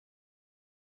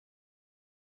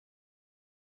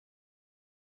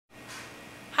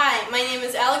my name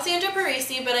is Alexandra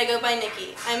Parisi, but I go by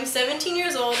Nikki. I'm 17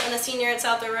 years old and a senior at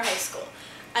South River High School.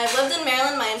 I've lived in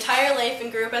Maryland my entire life and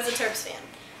grew up as a Terps fan.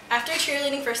 After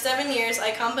cheerleading for 7 years, I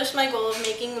accomplished my goal of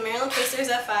making the Maryland Twisters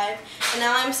at 5, and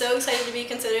now I'm so excited to be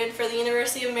considered for the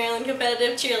University of Maryland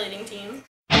competitive cheerleading team.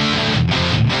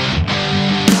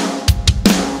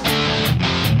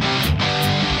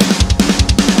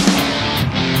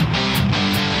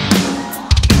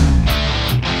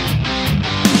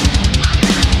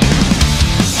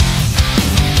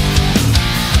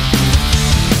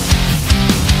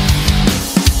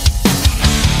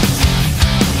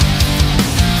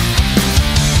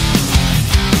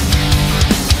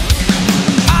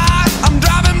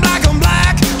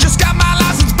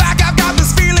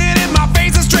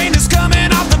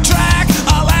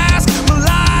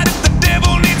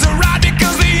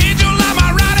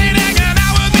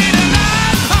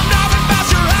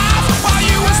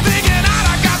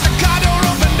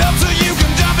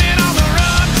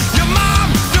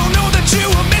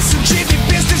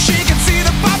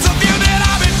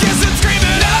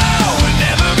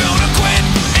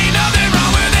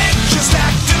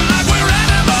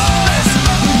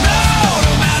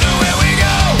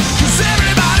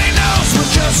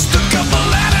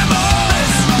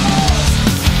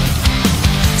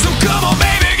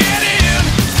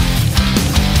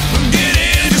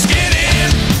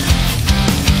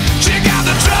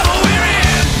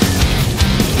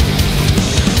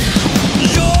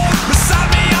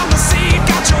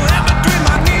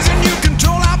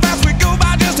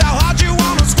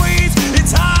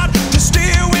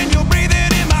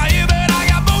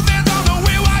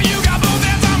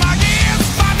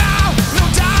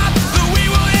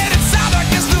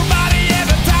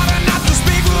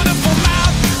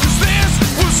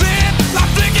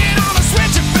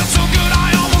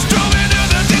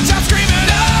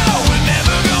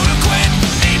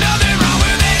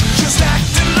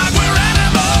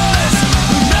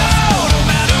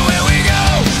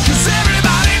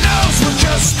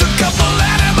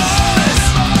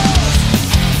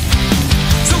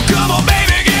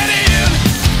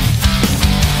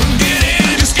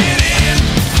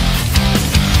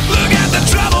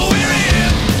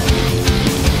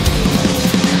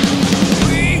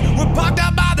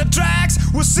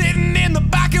 Sitting